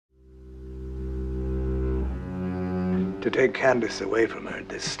To take Candace away from her at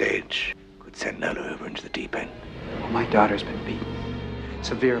this stage could send Nella over into the deep end. Well, my daughter's been beaten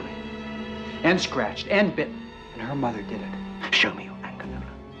severely and scratched and bitten, and her mother did it. Show me your anger, Nella.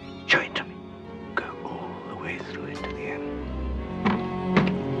 Show it to me. Go all the way through it to the end.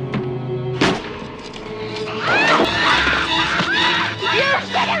 You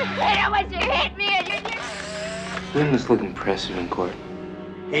should have hit her when you hit me and you... Wouldn't this look impressive in court?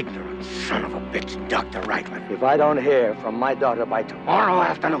 Ignorant son of a bitch, Dr. Reitman. If I don't hear from my daughter by tomorrow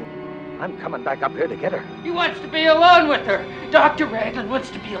afternoon, I'm coming back up here to get her. He wants to be alone with her. Dr. Ragland wants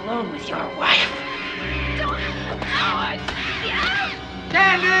to be alone with your wife.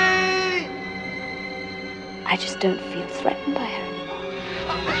 Candy! I just don't feel threatened by her anymore.